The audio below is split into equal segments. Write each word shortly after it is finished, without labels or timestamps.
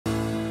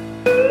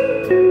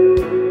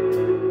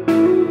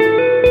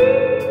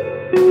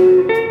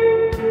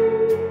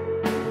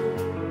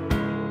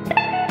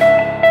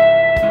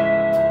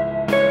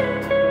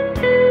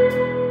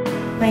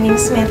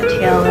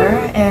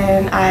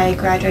and I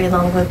graduated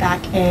Longwood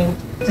back in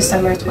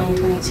December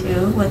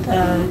 2022 with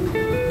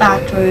a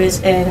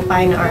bachelor's in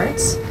fine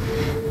arts.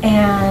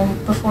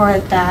 And before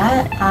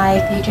that,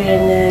 I featured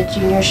in the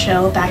junior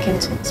show back in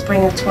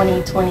spring of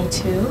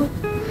 2022.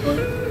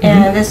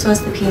 And this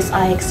was the piece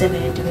I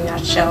exhibited during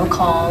that show,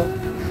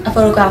 a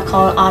photograph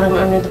called Autumn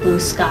Under the Blue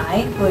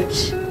Sky,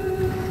 which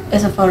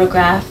is a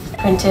photograph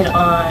printed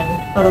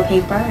on photo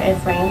paper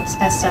and frames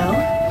as so.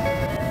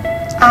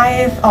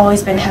 I've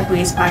always been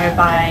heavily inspired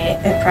by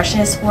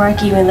Impressionist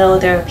work, even though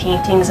they're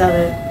paintings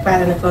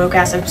rather than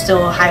photographs. I'm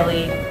still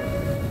highly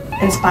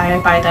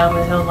inspired by them,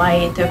 with the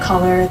light, their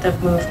color, the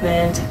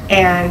movement,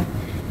 and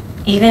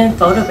even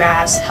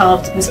photographs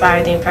helped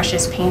inspire the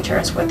Impressionist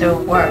painters with their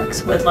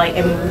works, with light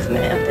and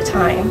movement of the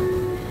time.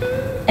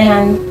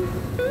 And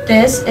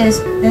this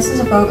is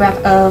a photograph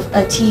of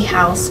a tea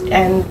house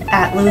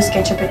at Lewis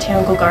Ginter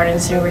Botanical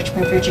Gardens in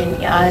Richmond,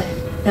 Virginia.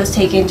 It was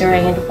taken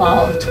during the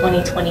fall of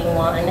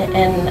 2021,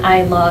 and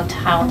I loved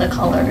how the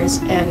colors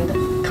and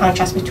the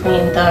contrast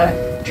between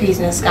the trees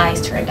and the skies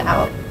turned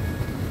out.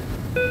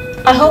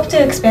 I hope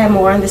to expand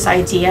more on this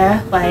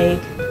idea,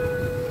 like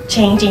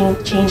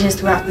changes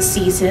throughout the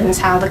seasons,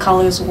 how the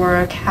colors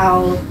work,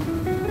 how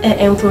it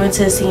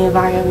influences the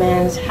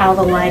environment, how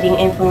the lighting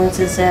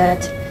influences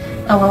it.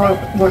 I want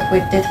to work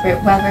with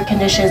different weather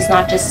conditions,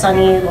 not just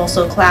sunny,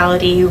 also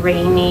cloudy,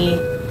 rainy,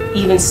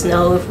 even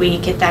snow if we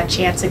get that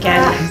chance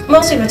again.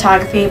 Mostly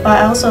photography, but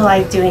I also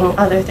like doing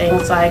other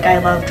things, like I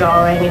love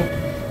drawing,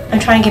 and I'm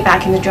trying to get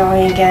back into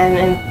drawing again,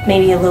 and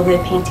maybe a little bit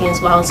of painting as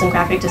well, and some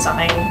graphic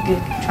design.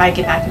 Try to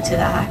get back into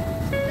that.